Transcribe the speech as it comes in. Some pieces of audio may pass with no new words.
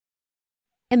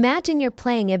Imagine you're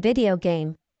playing a video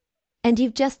game, and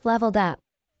you've just leveled up.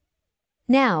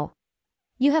 Now,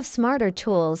 you have smarter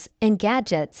tools and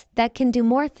gadgets that can do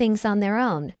more things on their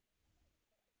own.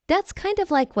 That's kind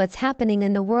of like what's happening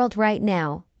in the world right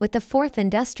now with the fourth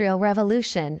industrial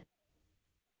revolution.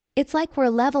 It's like we're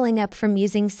leveling up from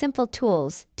using simple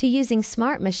tools to using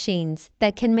smart machines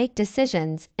that can make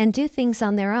decisions and do things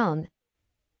on their own.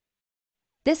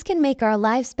 This can make our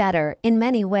lives better in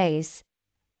many ways.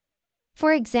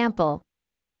 For example,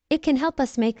 it can help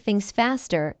us make things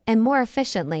faster and more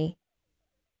efficiently.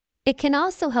 It can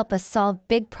also help us solve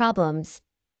big problems,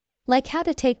 like how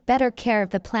to take better care of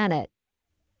the planet.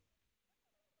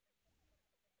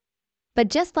 But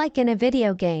just like in a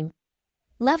video game,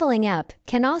 leveling up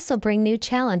can also bring new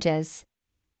challenges.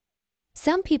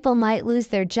 Some people might lose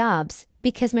their jobs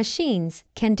because machines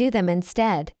can do them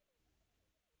instead.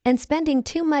 And spending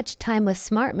too much time with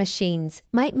smart machines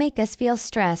might make us feel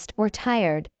stressed or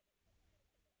tired.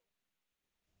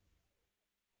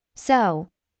 So,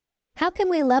 how can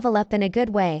we level up in a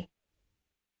good way?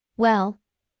 Well,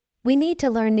 we need to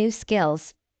learn new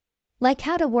skills, like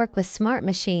how to work with smart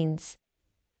machines.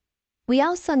 We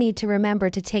also need to remember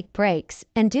to take breaks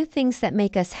and do things that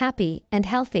make us happy and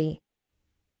healthy.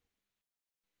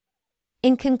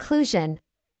 In conclusion,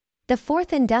 the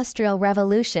fourth industrial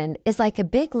revolution is like a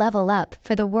big level up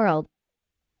for the world.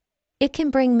 It can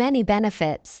bring many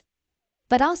benefits,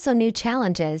 but also new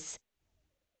challenges.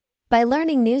 By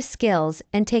learning new skills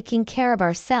and taking care of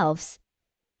ourselves,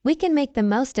 we can make the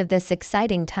most of this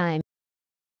exciting time.